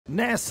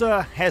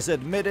NASA has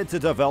admitted to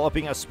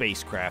developing a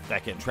spacecraft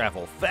that can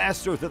travel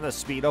faster than the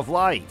speed of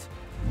light.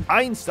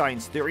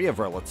 Einstein's theory of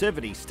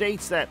relativity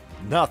states that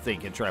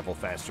nothing can travel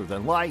faster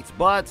than light,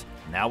 but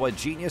now a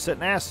genius at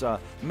NASA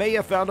may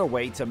have found a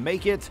way to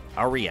make it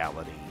a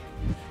reality.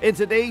 In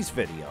today's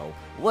video,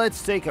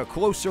 let's take a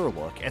closer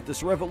look at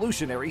this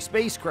revolutionary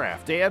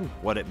spacecraft and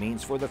what it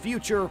means for the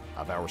future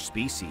of our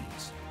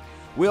species.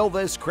 Will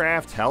this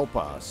craft help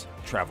us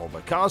travel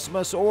the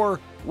cosmos, or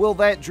will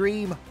that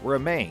dream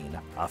remain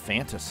a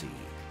fantasy?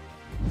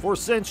 For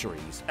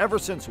centuries, ever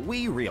since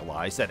we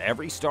realized that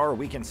every star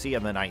we can see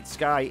in the night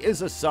sky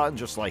is a sun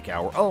just like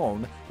our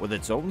own, with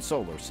its own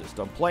solar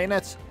system,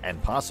 planets,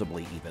 and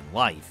possibly even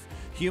life,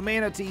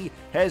 humanity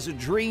has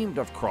dreamed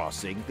of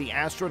crossing the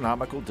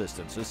astronomical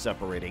distances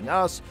separating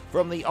us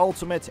from the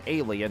ultimate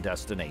alien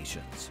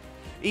destinations.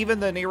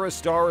 Even the nearest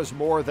star is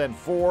more than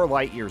 4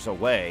 light-years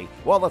away,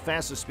 while the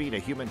fastest speed a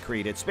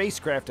human-created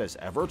spacecraft has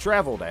ever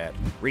traveled at,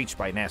 reached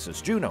by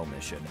NASA's Juno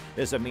mission,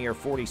 is a mere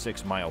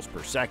 46 miles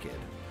per second.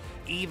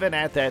 Even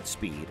at that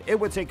speed, it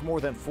would take more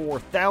than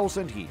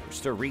 4,000 years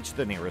to reach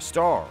the nearest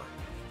star.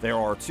 There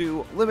are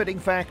 2 limiting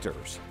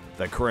factors: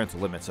 the current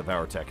limits of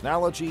our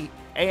technology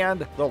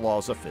and the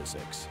laws of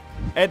physics.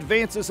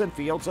 Advances in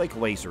fields like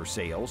laser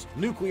sails,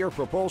 nuclear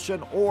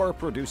propulsion, or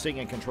producing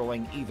and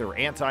controlling either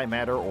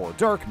antimatter or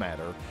dark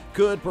matter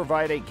could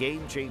provide a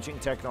game-changing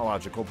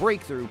technological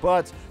breakthrough,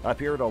 but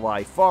appear to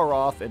lie far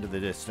off into the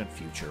distant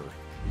future.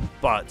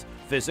 But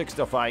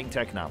physics-defying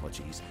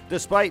technologies,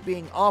 despite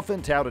being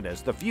often touted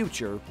as the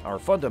future, are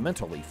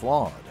fundamentally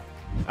flawed.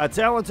 A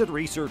talented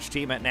research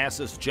team at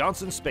NASA's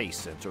Johnson Space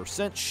Center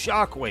sent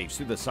shockwaves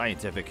through the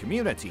scientific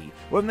community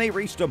when they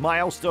reached a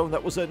milestone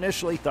that was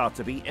initially thought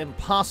to be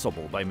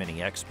impossible by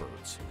many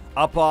experts.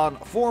 Upon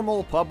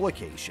formal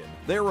publication,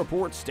 their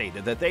report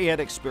stated that they had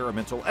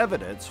experimental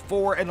evidence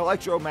for an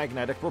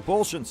electromagnetic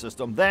propulsion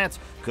system that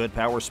could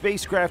power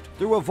spacecraft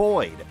through a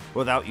void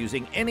without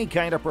using any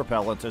kind of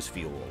propellant as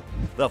fuel.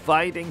 The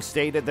findings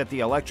stated that the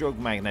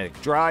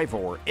electromagnetic drive,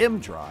 or M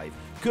drive,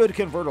 could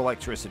convert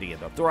electricity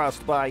into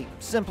thrust by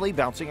simply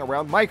bouncing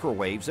around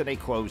microwaves in a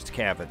closed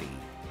cavity.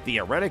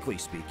 Theoretically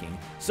speaking,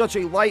 such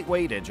a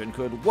lightweight engine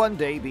could one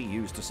day be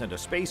used to send a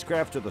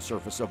spacecraft to the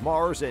surface of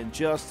Mars in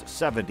just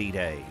 70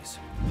 days.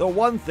 The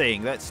one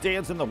thing that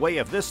stands in the way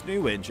of this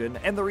new engine,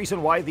 and the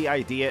reason why the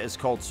idea is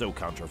called so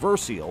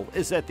controversial,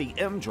 is that the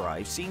M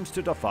drive seems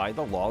to defy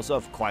the laws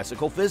of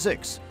classical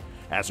physics.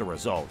 As a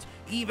result,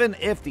 even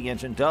if the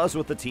engine does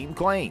what the team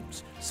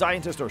claims,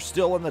 scientists are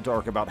still in the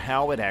dark about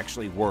how it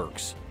actually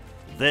works.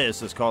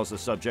 This has caused the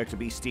subject to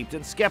be steeped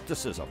in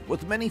skepticism,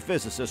 with many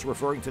physicists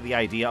referring to the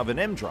idea of an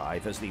M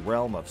drive as the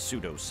realm of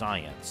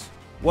pseudoscience.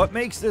 What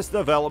makes this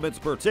development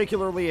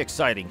particularly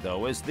exciting,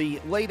 though, is the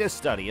latest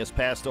study has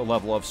passed a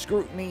level of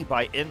scrutiny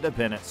by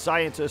independent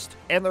scientists,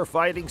 and their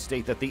findings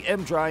state that the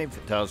M drive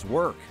does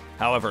work.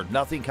 However,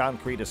 nothing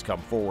concrete has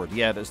come forward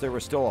yet, as there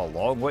is still a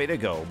long way to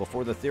go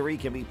before the theory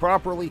can be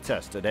properly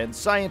tested and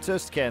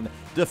scientists can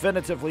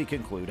definitively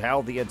conclude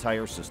how the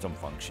entire system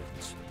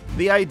functions.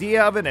 The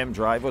idea of an M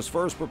drive was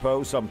first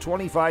proposed some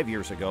 25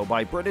 years ago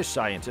by British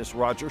scientist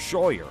Roger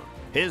Scheuer.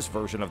 His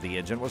version of the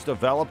engine was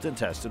developed and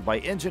tested by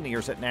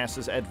engineers at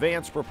NASA's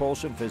Advanced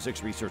Propulsion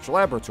Physics Research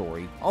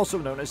Laboratory, also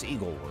known as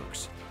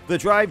EagleWorks. The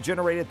drive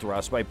generated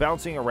thrust by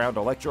bouncing around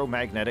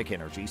electromagnetic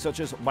energy such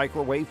as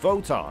microwave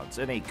photons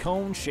in a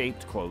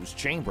cone-shaped closed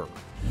chamber.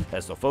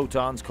 As the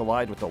photons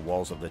collide with the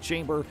walls of the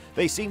chamber,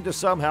 they seem to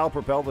somehow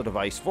propel the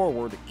device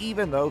forward,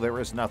 even though there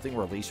is nothing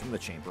released from the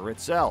chamber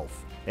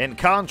itself. In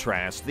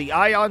contrast, the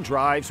ion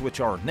drives,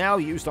 which are now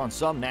used on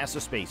some NASA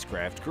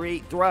spacecraft,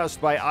 create thrust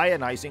by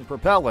ionizing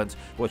propellant,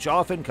 which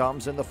often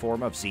comes in the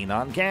form of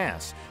xenon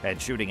gas, and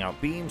shooting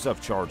out beams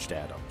of charged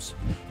atoms.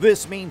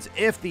 This means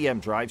if the M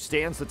drive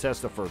stands the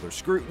test of further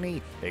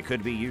scrutiny, it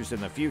could be used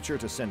in the future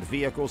to send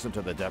vehicles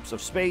into the depths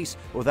of space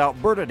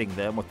without burdening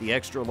them with the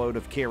extra load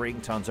of carrying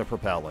tons of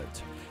propellant.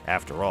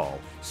 After all,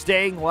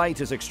 staying light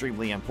is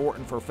extremely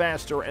important for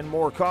faster and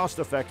more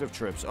cost-effective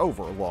trips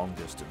over long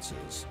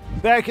distances.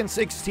 Back in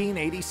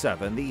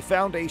 1687, the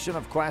foundation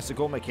of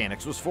classical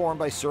mechanics was formed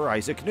by Sir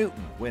Isaac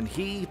Newton when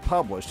he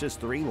published his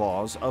 3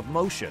 laws of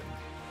motion.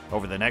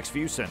 Over the next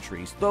few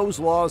centuries, those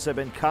laws have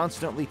been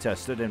constantly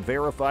tested and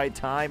verified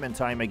time and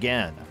time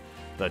again.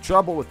 The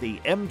trouble with the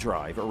M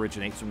drive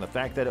originates from the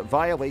fact that it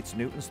violates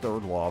Newton's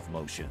 3rd law of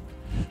motion.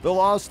 The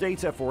law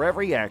states that for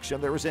every action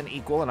there is an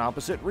equal and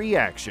opposite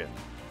reaction.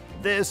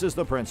 This is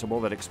the principle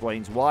that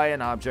explains why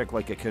an object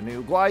like a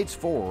canoe glides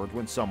forward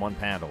when someone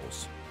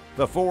paddles.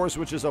 The force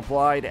which is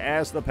applied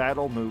as the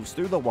paddle moves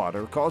through the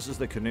water causes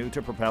the canoe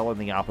to propel in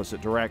the opposite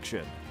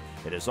direction.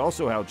 It is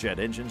also how jet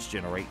engines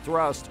generate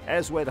thrust,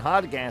 as when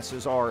hot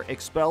gases are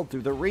expelled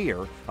through the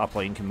rear, a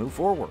plane can move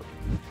forward.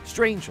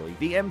 Strangely,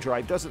 the M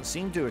drive doesn't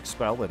seem to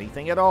expel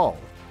anything at all.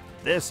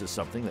 This is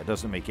something that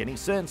doesn't make any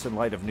sense in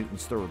light of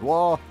Newton's 3rd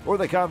law or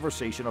the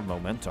conservation of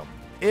momentum.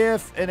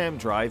 If an M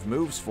drive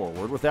moves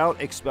forward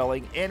without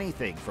expelling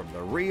anything from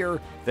the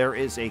rear, there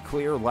is a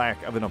clear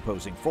lack of an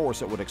opposing force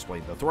that would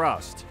explain the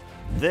thrust.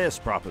 This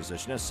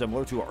proposition is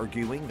similar to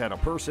arguing that a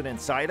person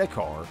inside a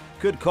car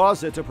could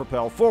cause it to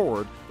propel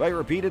forward by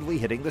repeatedly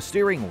hitting the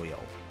steering wheel.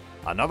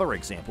 Another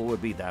example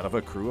would be that of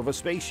a crew of a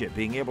spaceship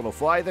being able to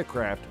fly the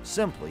craft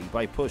simply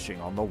by pushing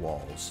on the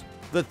walls.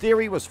 The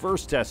theory was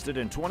first tested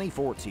in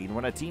 2014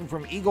 when a team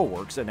from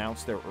EagleWorks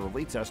announced their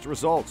early test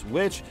results,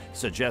 which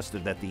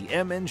suggested that the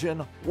M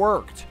engine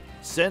worked.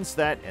 Since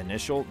that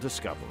initial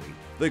discovery,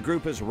 the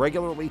group has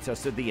regularly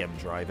tested the M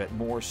drive at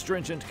more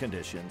stringent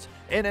conditions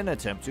in an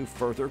attempt to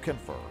further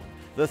confirm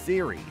the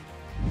theory.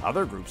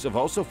 Other groups have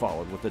also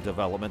followed with the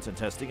development and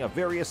testing of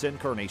various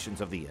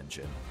incarnations of the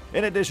engine.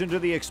 In addition to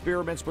the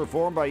experiments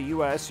performed by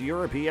US,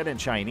 European, and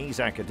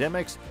Chinese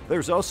academics,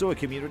 there's also a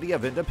community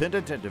of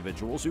independent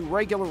individuals who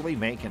regularly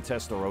make and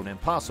test their own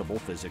impossible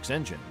physics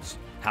engines.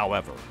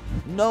 However,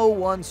 no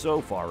one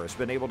so far has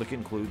been able to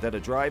conclude that a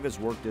drive has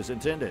worked as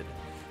intended.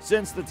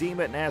 Since the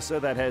team at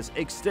NASA that has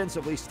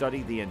extensively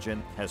studied the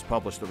engine has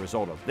published the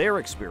result of their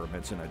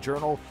experiments in a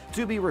journal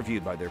to be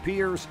reviewed by their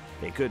peers,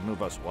 it could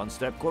move us one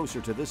step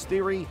closer to this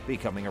theory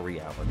becoming a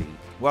reality.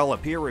 While a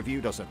peer review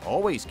doesn't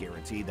always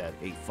guarantee that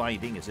a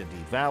finding is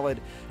indeed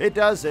valid, it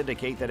does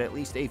indicate that at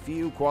least a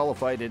few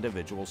qualified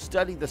individuals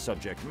studied the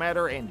subject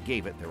matter and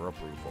gave it their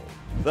approval.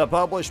 The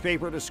published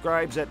paper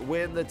describes that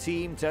when the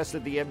team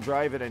tested the M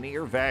drive in a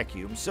near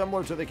vacuum,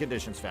 similar to the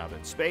conditions found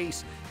in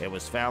space, it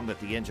was found that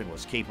the engine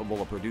was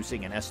capable of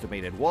producing an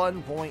estimated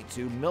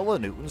 1.2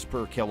 millinewtons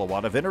per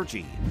kilowatt of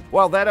energy.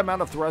 While that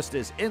amount of thrust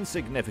is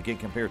insignificant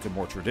compared to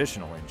more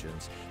traditional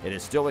engines, it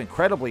is still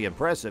incredibly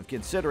impressive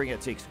considering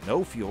it takes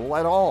no fuel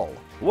at all.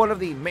 One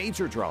of the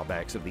major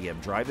drawbacks of the M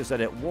drive is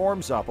that it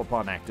warms up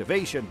upon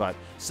activation, but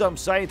some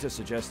scientists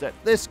suggest that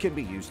this can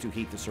be used to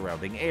heat the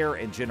surrounding air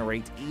and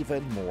generate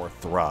even more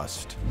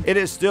thrust. It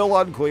is still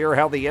unclear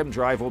how the M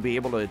drive will be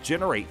able to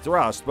generate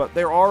thrust, but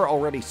there are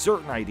already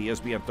certain ideas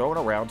being thrown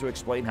around to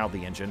explain how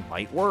the engine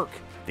might work.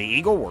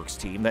 The EagleWorks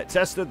team that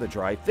tested the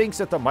drive thinks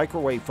that the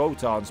microwave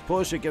photons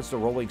push against a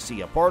rolling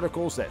sea of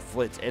particles that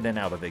flit in and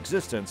out of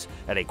existence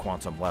at a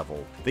quantum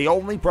level. The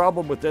only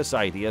problem with this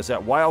idea is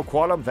that while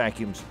quantum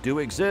vacuums do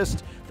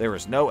exist, there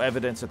is no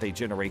evidence that they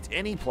generate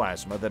any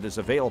plasma that is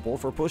available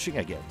for pushing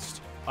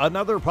against.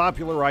 Another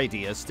popular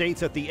idea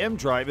states that the M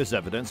drive is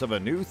evidence of a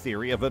new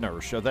theory of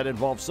inertia that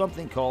involves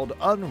something called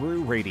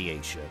Unruh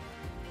radiation.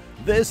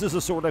 This is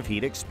a sort of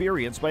heat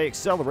experienced by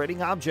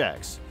accelerating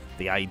objects.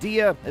 The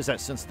idea is that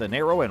since the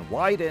narrow and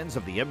wide ends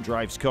of the M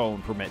drive's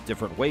cone permit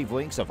different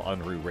wavelengths of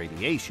Unruh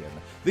radiation,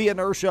 the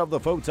inertia of the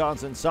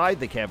photons inside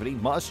the cavity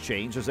must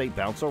change as they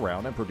bounce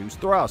around and produce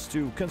thrust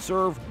to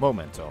conserve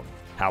momentum.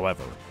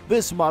 However,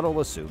 this model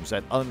assumes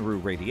that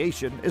Unruh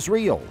radiation is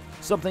real,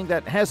 something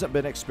that hasn't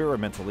been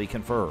experimentally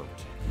confirmed.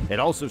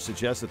 It also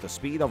suggests that the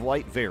speed of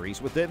light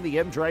varies within the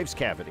M drive's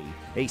cavity,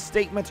 a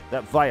statement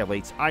that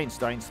violates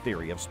Einstein's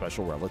theory of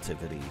special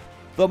relativity.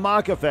 The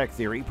Mach effect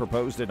theory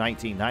proposed in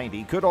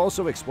 1990 could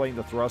also explain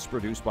the thrust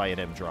produced by an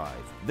M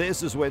drive.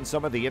 This is when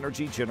some of the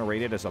energy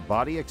generated as a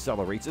body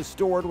accelerates is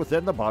stored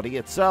within the body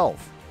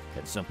itself.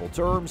 In simple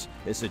terms,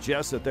 it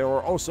suggests that there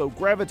are also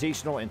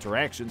gravitational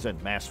interactions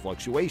and mass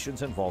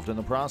fluctuations involved in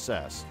the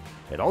process.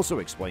 It also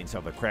explains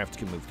how the craft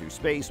can move through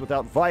space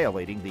without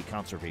violating the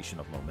conservation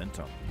of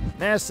momentum.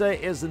 NASA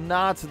is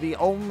not the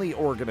only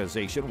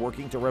organization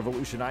working to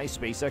revolutionize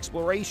space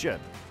exploration.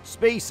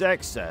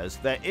 SpaceX says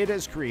that it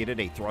has created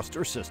a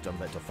thruster system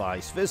that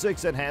defies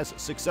physics and has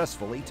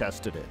successfully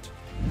tested it.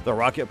 The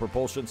rocket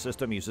propulsion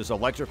system uses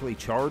electrically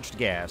charged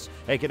gas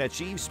and can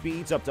achieve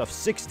speeds up to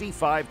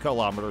 65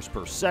 kilometers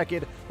per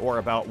second or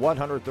about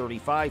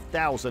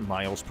 135,000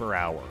 miles per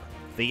hour.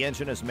 The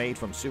engine is made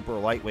from super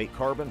lightweight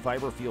carbon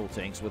fiber fuel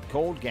tanks with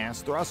cold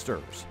gas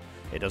thrusters.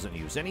 It doesn't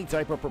use any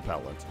type of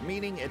propellant,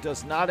 meaning it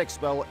does not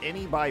expel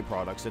any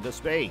byproducts into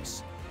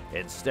space.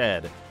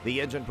 Instead, the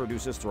engine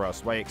produces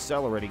thrust by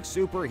accelerating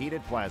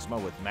superheated plasma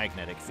with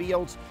magnetic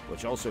fields,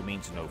 which also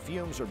means no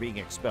fumes are being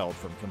expelled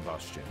from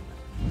combustion.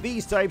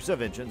 These types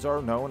of engines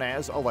are known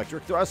as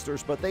electric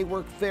thrusters, but they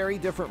work very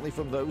differently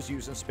from those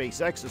used in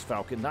SpaceX's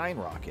Falcon 9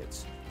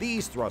 rockets.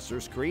 These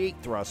thrusters create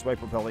thrust by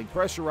propelling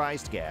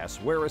pressurized gas,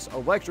 whereas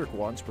electric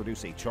ones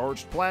produce a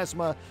charged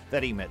plasma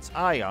that emits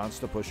ions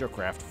to push a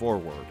craft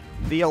forward.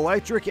 The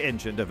electric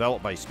engine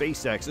developed by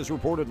SpaceX is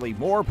reportedly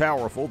more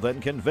powerful than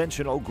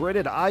conventional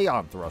gridded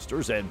ion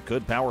thrusters and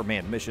could power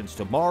manned missions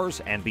to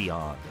Mars and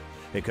beyond.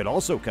 It could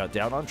also cut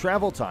down on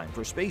travel time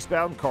for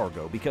spacebound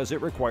cargo because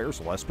it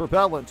requires less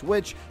propellant,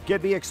 which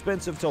can be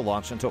expensive to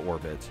launch into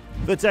orbit.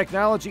 The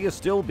technology is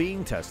still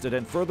being tested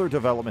and further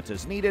development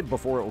is needed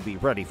before it will be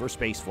ready for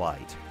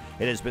spaceflight.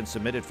 It has been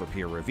submitted for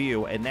peer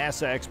review, and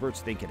NASA experts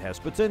think it has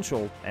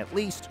potential, at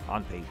least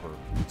on paper.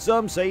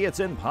 Some say it's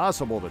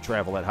impossible to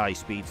travel at high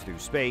speeds through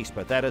space,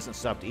 but that hasn't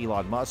stopped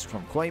Elon Musk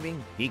from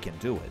claiming he can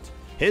do it.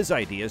 His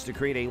idea is to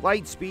create a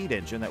light-speed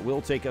engine that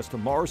will take us to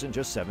Mars in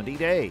just 70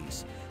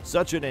 days.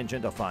 Such an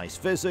engine defies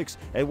physics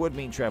and would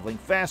mean traveling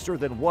faster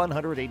than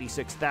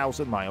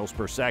 186,000 miles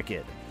per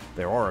second.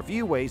 There are a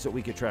few ways that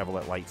we could travel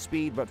at light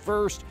speed, but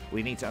first,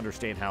 we need to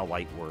understand how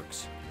light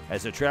works.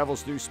 As it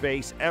travels through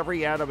space,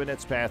 every atom in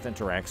its path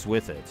interacts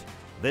with it.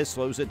 This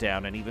slows it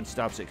down and even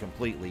stops it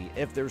completely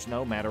if there's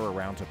no matter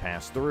around to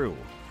pass through.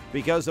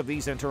 Because of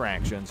these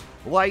interactions,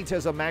 light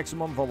has a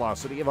maximum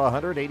velocity of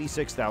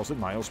 186,000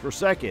 miles per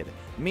second,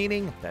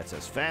 meaning that's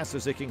as fast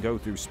as it can go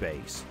through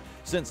space.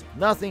 Since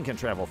nothing can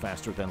travel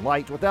faster than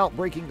light without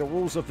breaking the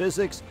rules of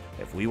physics,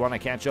 if we want to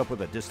catch up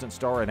with a distant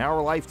star in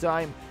our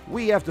lifetime,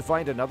 we have to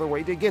find another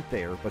way to get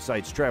there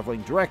besides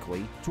traveling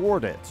directly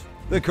toward it.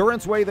 The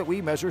current way that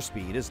we measure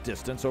speed is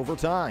distance over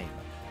time.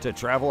 To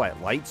travel at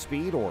light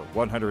speed, or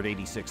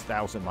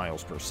 186,000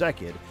 miles per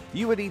second,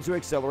 you would need to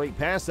accelerate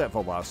past that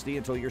velocity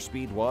until your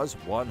speed was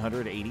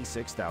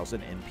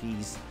 186,000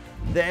 mph,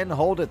 then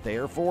hold it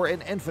there for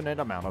an infinite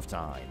amount of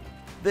time.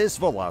 This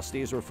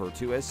velocity is referred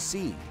to as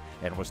c,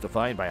 and was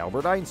defined by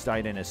Albert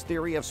Einstein in his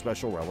theory of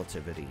special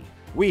relativity.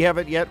 We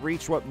haven't yet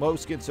reached what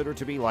most consider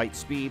to be light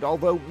speed,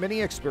 although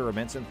many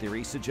experiments and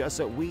theories suggest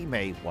that we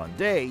may one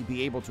day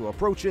be able to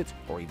approach it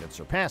or even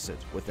surpass it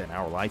within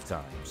our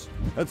lifetimes.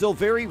 Until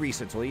very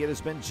recently, it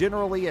has been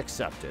generally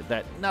accepted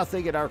that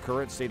nothing in our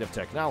current state of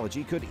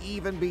technology could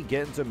even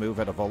begin to move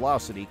at a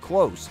velocity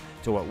close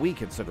to what we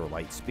consider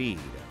light speed.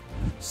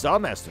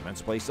 Some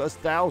estimates place us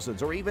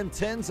thousands or even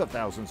tens of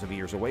thousands of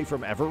years away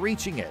from ever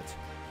reaching it.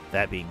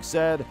 That being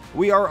said,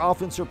 we are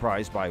often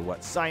surprised by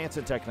what science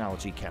and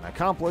technology can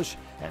accomplish,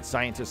 and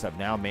scientists have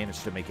now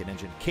managed to make an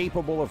engine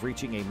capable of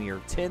reaching a mere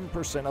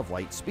 10% of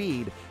light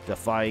speed,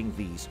 defying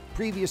these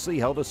previously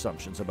held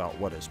assumptions about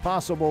what is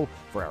possible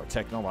for our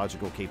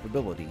technological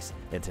capabilities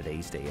in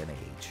today's day and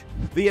age.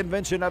 The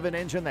invention of an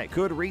engine that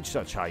could reach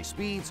such high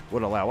speeds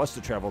would allow us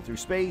to travel through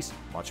space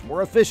much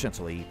more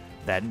efficiently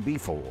than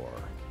before.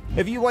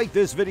 If you like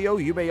this video,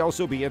 you may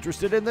also be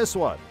interested in this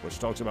one, which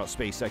talks about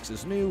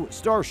SpaceX's new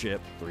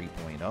Starship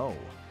 3.0.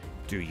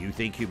 Do you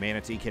think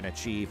humanity can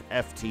achieve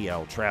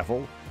FTL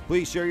travel?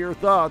 Please share your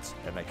thoughts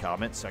in the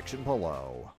comment section below.